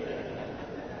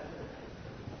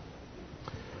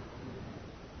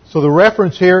 So the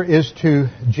reference here is to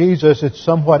Jesus. It's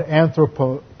somewhat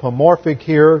anthropomorphic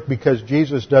here because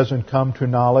Jesus doesn't come to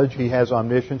knowledge. He has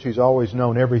omniscience. He's always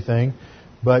known everything.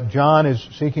 But John is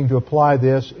seeking to apply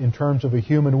this in terms of a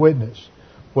human witness.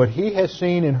 What he has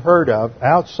seen and heard of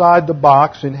outside the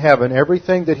box in heaven,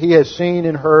 everything that he has seen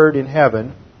and heard in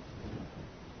heaven,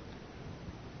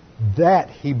 of that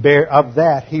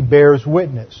he bears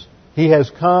witness. He has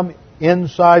come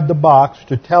inside the box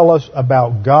to tell us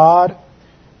about God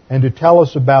and to tell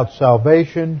us about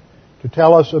salvation, to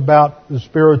tell us about the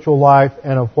spiritual life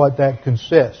and of what that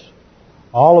consists.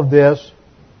 All of this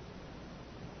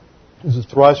is the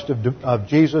thrust of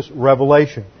Jesus'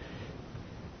 revelation.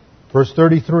 Verse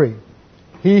 33,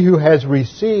 he who has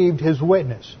received his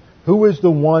witness. Who is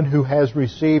the one who has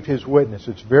received his witness?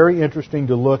 It's very interesting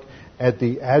to look at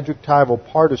the adjectival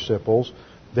participles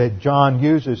that John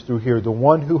uses through here. The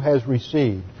one who has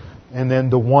received, and then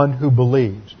the one who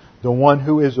believes. The one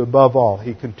who is above all.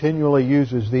 He continually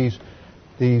uses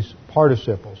these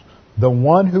participles. The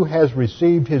one who has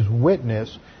received his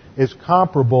witness is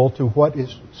comparable to what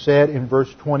is said in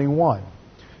verse 21.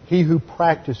 He who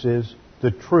practices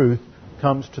the truth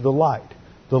comes to the light.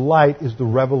 The light is the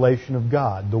revelation of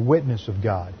God, the witness of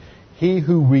God. He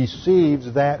who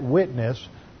receives that witness,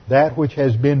 that which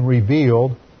has been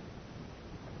revealed,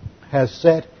 has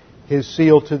set his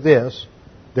seal to this,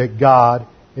 that God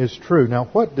is true. Now,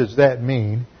 what does that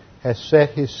mean, has set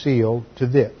his seal to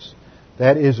this?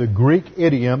 That is a Greek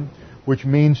idiom which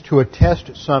means to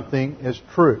attest something as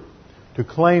true, to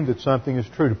claim that something is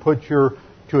true,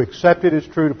 to accept it as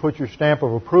true, to put your stamp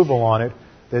of approval on it,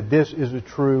 that this is a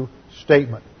true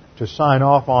statement, to sign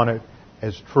off on it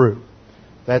as true.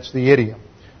 That's the idiom.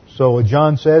 So what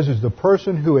John says is the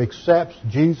person who accepts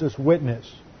Jesus'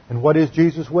 witness. And what is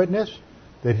Jesus' witness?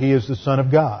 That he is the Son of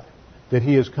God. That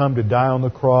he has come to die on the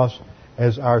cross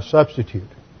as our substitute.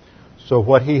 So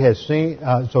what he has seen,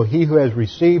 so he who has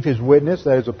received his witness,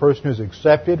 that is a person who has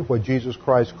accepted what Jesus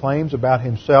Christ claims about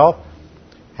himself,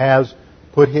 has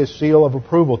put his seal of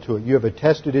approval to it. You have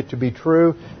attested it to be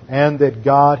true, and that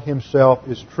God himself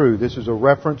is true. This is a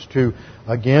reference to,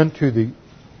 again, to the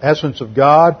essence of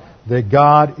God, that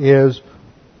God is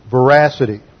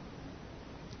veracity,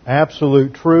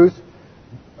 absolute truth.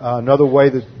 Another way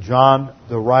that John,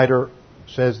 the writer,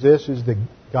 says this is that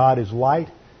God is light,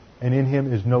 and in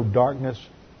him is no darkness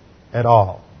at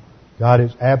all. God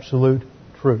is absolute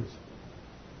truth.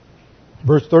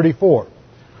 Verse 34,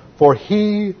 for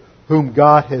he whom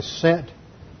God has sent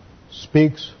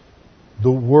speaks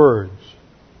the words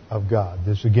of God.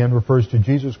 This again refers to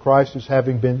Jesus Christ as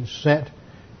having been sent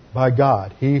by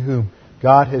God. He whom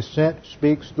God has sent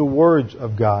speaks the words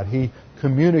of God. He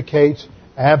communicates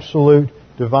absolute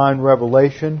divine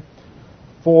revelation,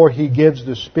 for he gives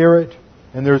the Spirit,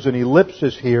 and there's an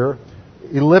ellipsis here.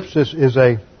 Ellipsis is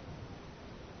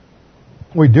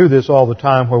we do this all the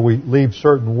time where we leave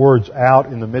certain words out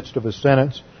in the midst of a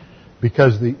sentence.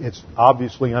 because it's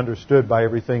obviously understood by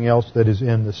everything else that is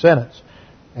in the sentence.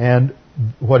 And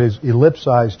what is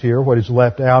ellipsized here, what is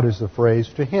left out, is the phrase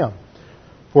 "to him."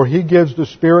 For he gives the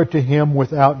Spirit to him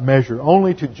without measure.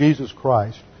 Only to Jesus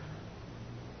Christ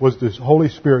was this Holy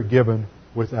Spirit given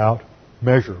without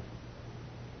measure.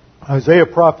 Isaiah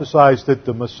prophesies that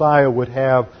the Messiah would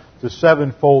have the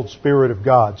sevenfold Spirit of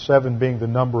God, 7 being the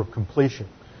number of completion.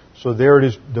 So there it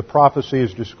is, the prophecy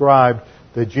is described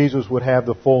that Jesus would have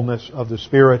the fullness of the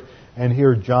Spirit. And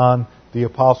here John the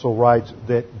Apostle writes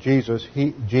that Jesus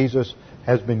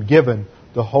has been given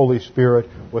the Holy Spirit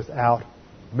without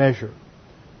measure.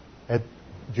 At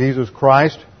Jesus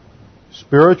Christ,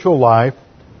 spiritual life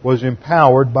was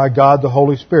empowered by God the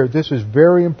Holy Spirit. This is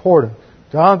very important.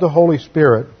 God the Holy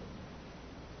Spirit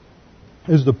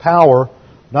is the power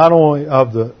not only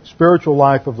of the spiritual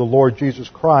life of the Lord Jesus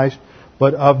Christ,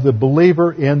 but of the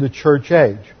believer in the church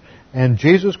age. And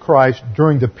Jesus Christ,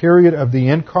 during the period of the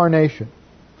incarnation,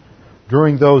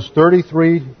 during those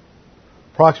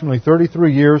approximately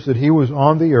 33 years that he was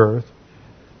on the earth,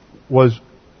 was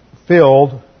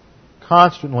filled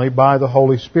constantly by the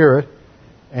Holy Spirit,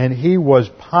 and he was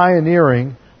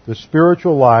pioneering the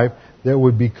spiritual life that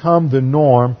would become the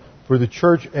norm for the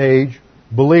church age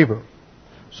believer.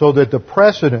 So that the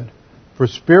precedent for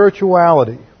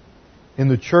spirituality in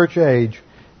the church age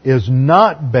is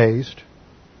not based,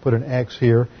 put an X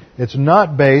here, it's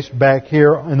not based back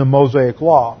here in the Mosaic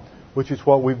Law, which is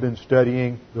what we've been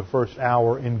studying the first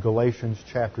hour in Galatians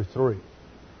chapter 3.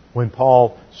 When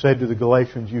Paul said to the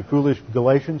Galatians, "You foolish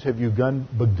Galatians, have you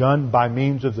begun by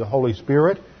means of the Holy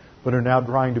Spirit, but are now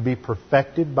trying to be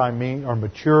perfected by means, or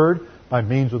matured by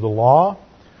means of the law?"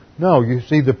 No, you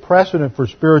see, the precedent for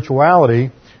spirituality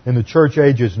in the church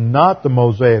age is not the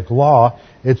Mosaic Law.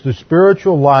 It's the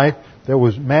spiritual life that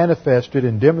was manifested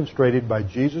and demonstrated by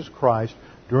Jesus Christ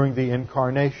during the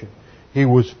incarnation. He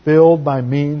was filled by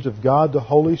means of God the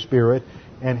Holy Spirit,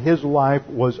 and his life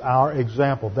was our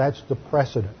example. That's the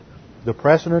precedent. The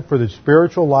precedent for the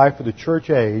spiritual life of the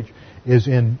church age is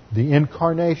in the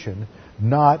incarnation,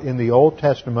 not in the Old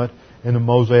Testament in the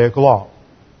Mosaic Law.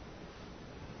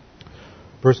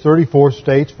 Verse 34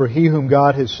 states, "For he whom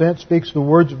God has sent speaks the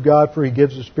words of God, for he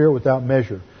gives the Spirit without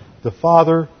measure. The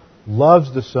Father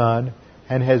loves the Son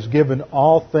and has given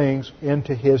all things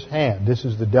into his hand." This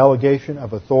is the delegation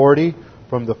of authority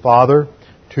from the Father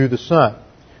to the Son.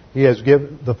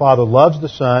 The Father loves the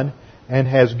Son and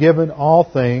has given all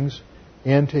things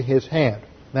into his hand.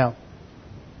 Now,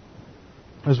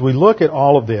 as we look at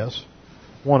all of this,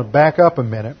 I want to back up a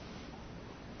minute,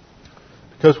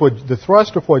 because the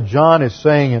thrust of what John is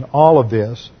saying in all of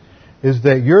this is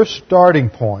that your starting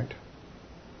point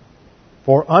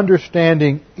for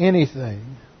understanding anything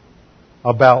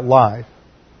about life,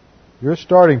 your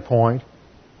starting point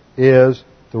is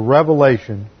the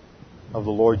revelation of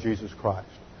the Lord Jesus Christ,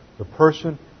 the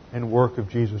person and work of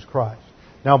Jesus Christ.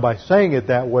 Now, by saying it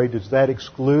that way, does that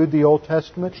exclude the Old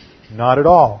Testament? Not at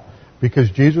all. Because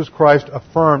Jesus Christ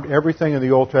affirmed everything in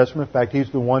the Old Testament. In fact,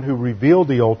 He's the one who revealed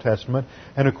the Old Testament.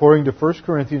 And according to 1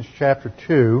 Corinthians chapter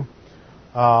 2,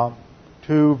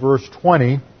 verse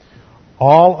 20,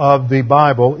 all of the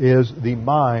Bible is the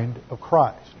mind of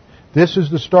Christ. This is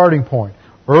the starting point.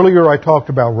 Earlier I talked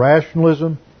about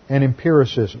rationalism and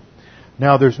empiricism.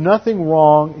 Now, there's nothing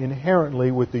wrong inherently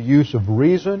with the use of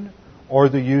reason or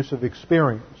the use of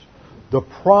experience. The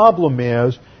problem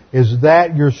is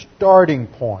that your starting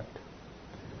point.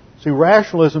 See,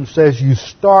 rationalism says you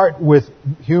start with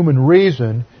human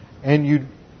reason and you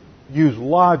use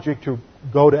logic to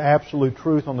go to absolute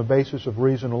truth on the basis of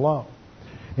reason alone.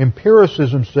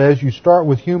 Empiricism says you start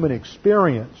with human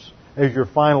experience as your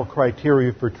final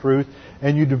criteria for truth,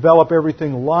 and you develop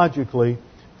everything logically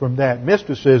from that.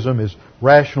 Mysticism is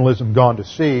rationalism gone to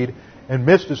seed, and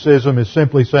mysticism is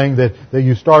simply saying that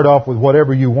you start off with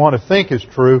whatever you want to think is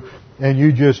true, and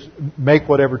you just make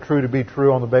whatever true to be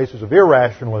true on the basis of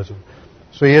irrationalism.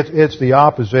 See, it's the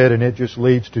opposite, and it just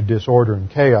leads to disorder and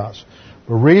chaos.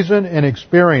 But reason and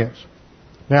experience.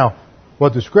 Now,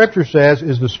 what the Scripture says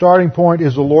is the starting point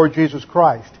is the Lord Jesus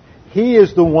Christ. He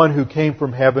is the one who came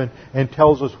from heaven and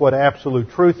tells us what absolute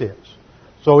truth is.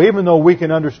 So even though we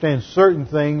can understand certain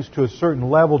things to a certain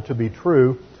level to be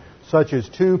true, such as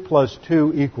 2 plus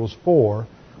 2 equals 4,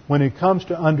 when it comes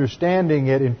to understanding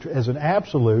it as an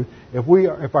absolute,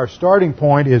 if our starting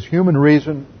point is human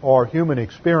reason or human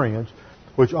experience,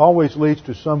 which always leads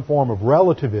to some form of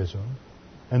relativism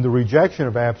and the rejection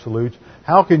of absolutes,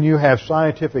 how can you have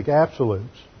scientific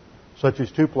absolutes, such as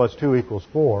 2 plus 2 equals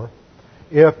 4,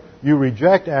 if you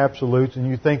reject absolutes and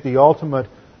you think the ultimate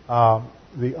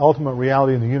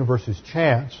reality in the universe is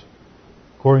chance,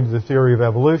 according to the theory of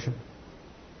evolution?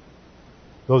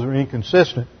 Those are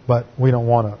inconsistent, but we don't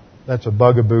want to. That's a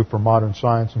bugaboo for modern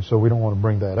science, and so we don't want to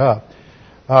bring that up.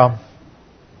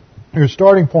 Your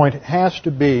starting point has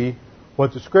to be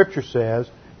what the Scripture says,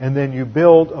 and then you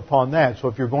build upon that. So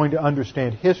if you're going to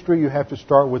understand history, you have to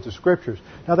start with the Scriptures.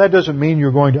 Now that doesn't mean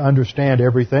you're going to understand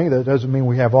everything. That doesn't mean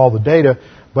we have all the data.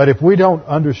 But if we don't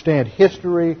understand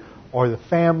history or the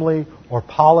family or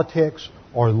politics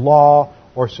or law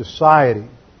or society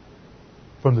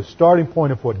from the starting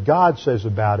point of what God says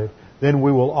about it, then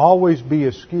we will always be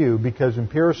askew, because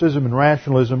empiricism and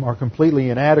rationalism are completely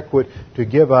inadequate to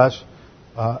give us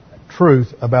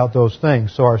truth about those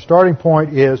things. So our starting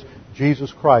point is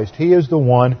Jesus Christ. He is the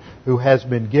one who has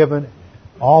been given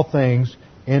all things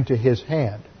into His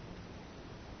hand.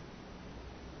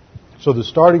 So the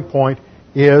starting point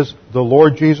is the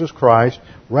Lord Jesus Christ.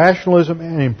 Rationalism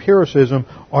and empiricism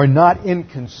are not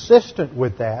inconsistent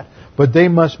with that, but they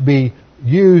must be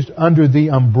used under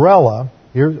the umbrella.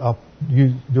 Here, I'll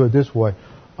do it this way.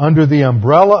 Under the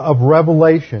umbrella of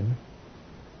revelation,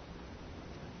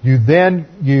 you then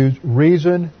use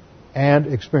reason and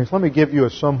experience. Let me give you a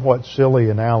somewhat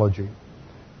silly analogy.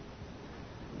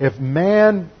 If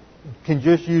man can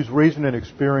just use reason and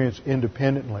experience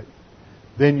independently,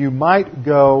 then you might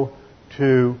go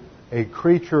to a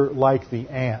creature like the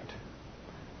ant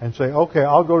and say, okay,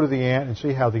 I'll go to the ant and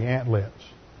see how the ant lives.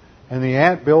 And the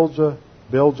ant builds a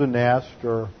nest,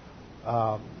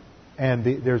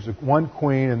 there's one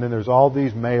queen, and then there's all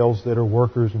these males that are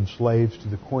workers and slaves to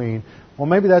the queen. Well,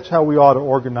 maybe that's how we ought to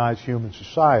organize human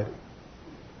society.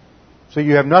 So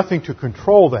you have nothing to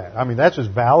control that. I mean, that's as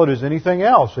valid as anything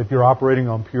else if you're operating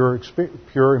on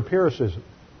pure empiricism.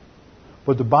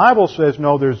 But the Bible says,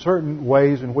 no, there's certain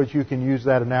ways in which you can use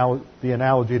that the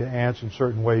analogy to ants, and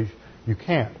certain ways you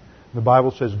can't. The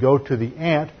Bible says, go to the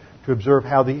ant to observe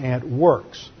how the ant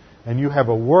works. And you have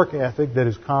a work ethic that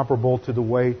is comparable to the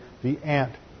way the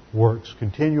ant works,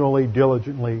 continually,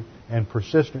 diligently, and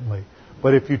persistently.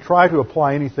 But if you try to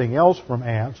apply anything else from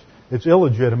ants, it's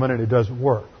illegitimate and it doesn't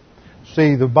work.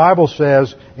 See, the Bible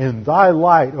says, in Thy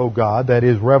light, O God, that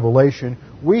is revelation,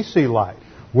 we see light.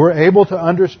 We're able to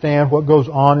understand what goes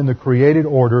on in the created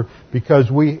order because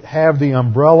we have the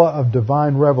umbrella of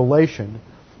divine revelation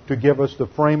to give us the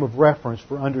frame of reference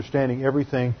for understanding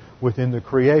everything within the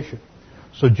creation.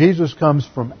 So Jesus comes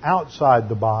from outside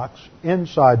the box,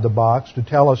 inside the box, to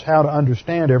tell us how to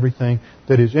understand everything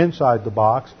that is inside the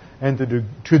box. And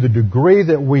to the degree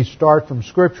that we start from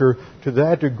Scripture, to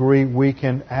that degree we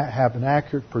can have an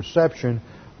accurate perception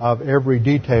of every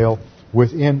detail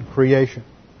within creation.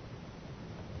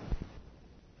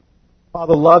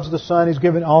 Father loves the Son. He's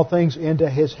given all things into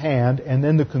His hand. And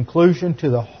then the conclusion to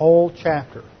the whole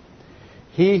chapter.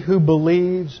 He who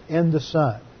believes in the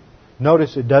Son.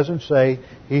 Notice it doesn't say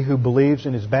he who believes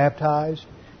and is baptized,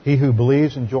 he who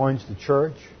believes and joins the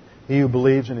church, he who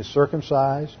believes and is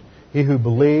circumcised, he who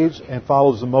believes and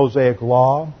follows the Mosaic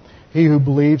law, he who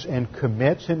believes and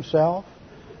commits himself.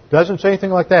 Doesn't say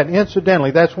anything like that. Incidentally,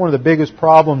 that's one of the biggest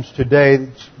problems today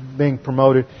that's being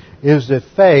promoted, is that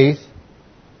faith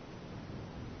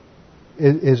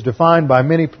is defined by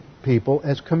many people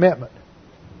as commitment.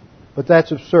 But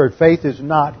that's absurd. Faith is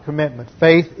not commitment.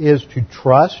 Faith is to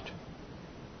trust,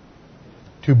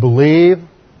 to believe,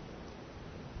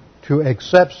 to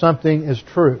accept something as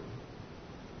true.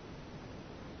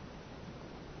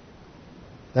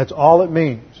 That's all it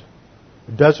means.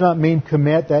 It does not mean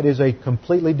commit. That is a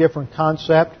completely different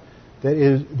concept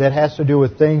that has to do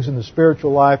with things in the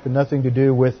spiritual life and nothing to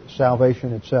do with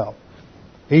salvation itself.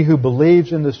 He who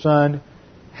believes in the Son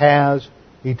has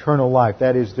eternal life.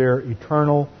 That is their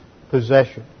eternal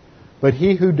possession. But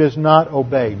he who does not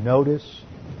obey, notice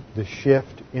the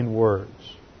shift in words.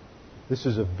 This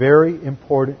is a very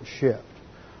important shift.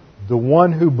 The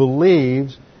one who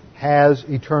believes has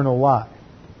eternal life.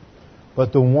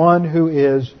 But the one who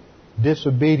is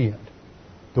disobedient,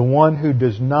 the one who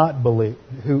does not believe,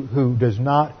 who does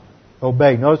not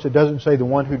obey. Notice it doesn't say the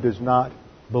one who does not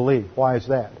believe. Why is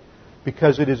that?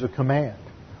 Because it is a command.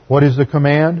 What is the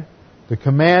command? The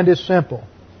command is simple.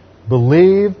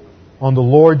 Believe on the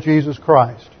Lord Jesus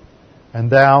Christ, and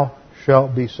thou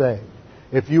shalt be saved.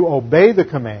 If you obey the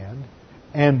command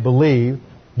and believe,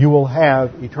 you will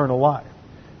have eternal life.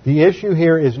 The issue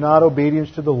here is not obedience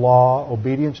to the law,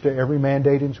 obedience to every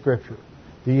mandate in Scripture.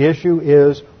 The issue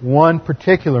is one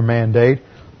particular mandate,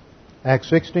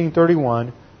 Acts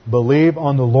 16:31, believe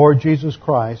on the Lord Jesus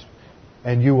Christ,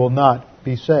 and you will not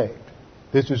be saved.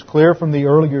 This is clear from the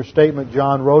earlier statement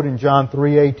John wrote in John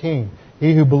 3:18.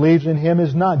 He who believes in Him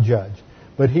is not judged,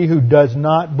 but he who does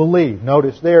not believe.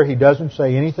 Notice there, he doesn't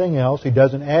say anything else. He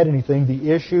doesn't add anything.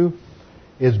 The issue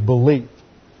is belief.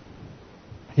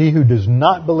 He who does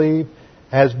not believe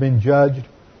has been judged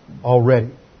already.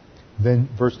 Then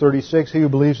verse 36, he who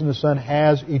believes in the Son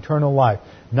has eternal life.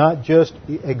 Not just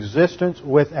existence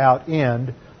without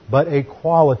end, but a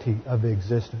quality of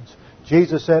existence.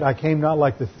 Jesus said, I came not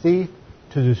like the thief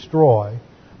to destroy,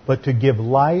 but to give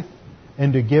life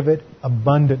and to give it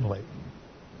abundantly.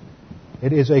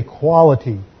 It is a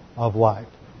quality of life.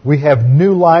 We have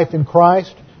new life in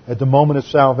Christ at the moment of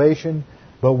salvation,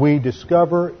 but we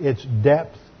discover its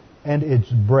depth and its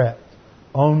breadth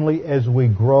only as we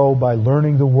grow by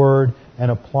learning the Word and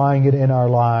applying it in our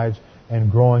lives and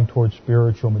growing towards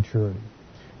spiritual maturity.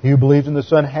 He who believes in the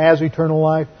Son has eternal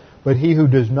life, but he who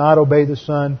does not obey the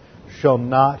Son shall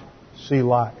not see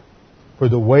life. For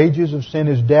the wages of sin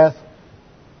is death,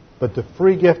 but the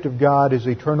free gift of God is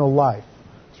eternal life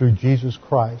through Jesus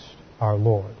Christ our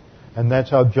Lord. And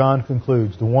that's how John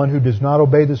concludes. The one who does not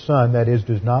obey the Son, that is,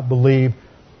 does not believe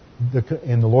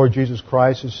in the Lord Jesus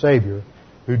Christ as Savior,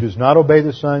 who does not obey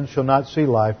the Son shall not see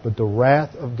life, but the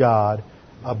wrath of God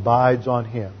abides on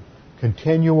him.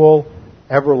 Continual,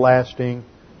 everlasting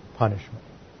punishment.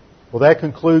 Well, that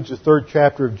concludes the 3rd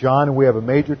chapter of John, and we have a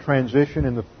major transition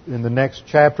in the next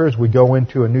chapter as we go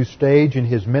into a new stage in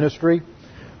his ministry,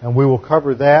 and we will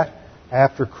cover that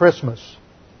after Christmas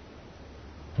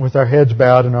with our heads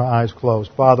bowed and our eyes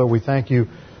closed. Father, we thank you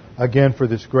again for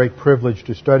this great privilege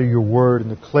to study your Word and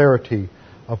the clarity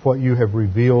of what you have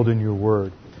revealed in your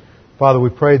Word. Father, we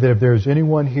pray that if there is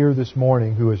anyone here this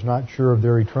morning who is not sure of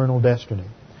their eternal destiny,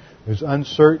 is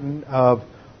uncertain of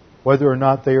whether or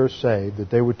not they are saved, that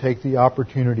they would take the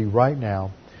opportunity right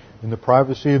now, in the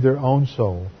privacy of their own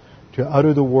soul, to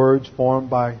utter the words formed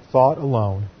by thought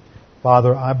alone,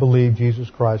 Father, I believe Jesus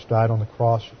Christ died on the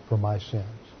cross for my sins.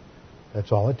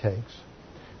 That's all it takes.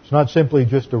 It's not simply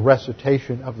just a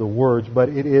recitation of the words, but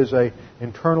it is an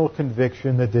internal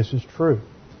conviction that this is true,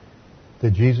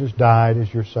 that Jesus died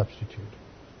as your substitute,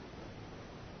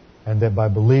 and that by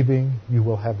believing you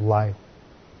will have life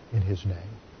in His name.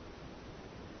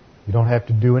 You don't have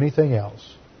to do anything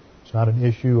else. It's not an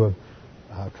issue of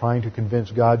trying to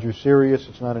convince God you're serious.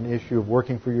 It's not an issue of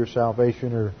working for your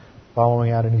salvation or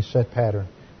following out any set pattern.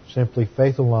 Simply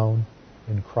faith alone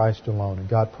in Christ alone. And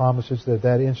God promises that at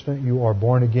that instant you are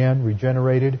born again,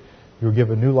 regenerated. You're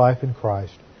given new life in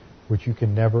Christ, which you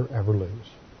can never, ever lose.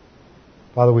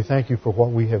 Father, we thank you for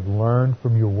what we have learned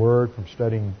from your word, from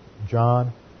studying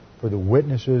John, for the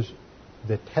witnesses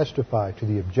that testify to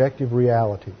the objective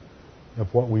reality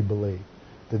of what we believe.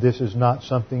 That this is not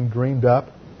something dreamed up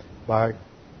by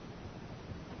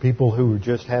people who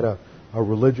just had a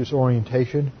religious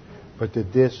orientation, but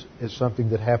that this is something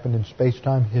that happened in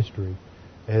space-time history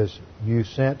as you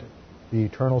sent the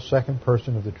eternal second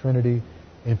person of the Trinity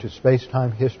into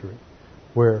space-time history,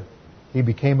 where He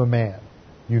became a man,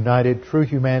 united true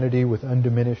humanity with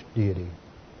undiminished deity,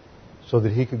 so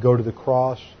that He could go to the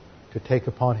cross to take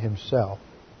upon Himself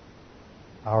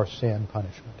our sin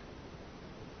punishment.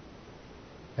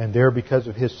 And there, because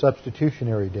of His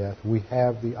substitutionary death, we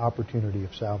have the opportunity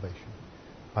of salvation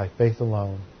by faith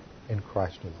alone in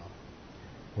Christ alone.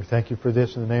 We thank you for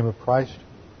this in the name of Christ,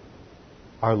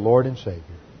 our Lord and Savior.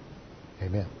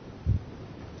 Amen.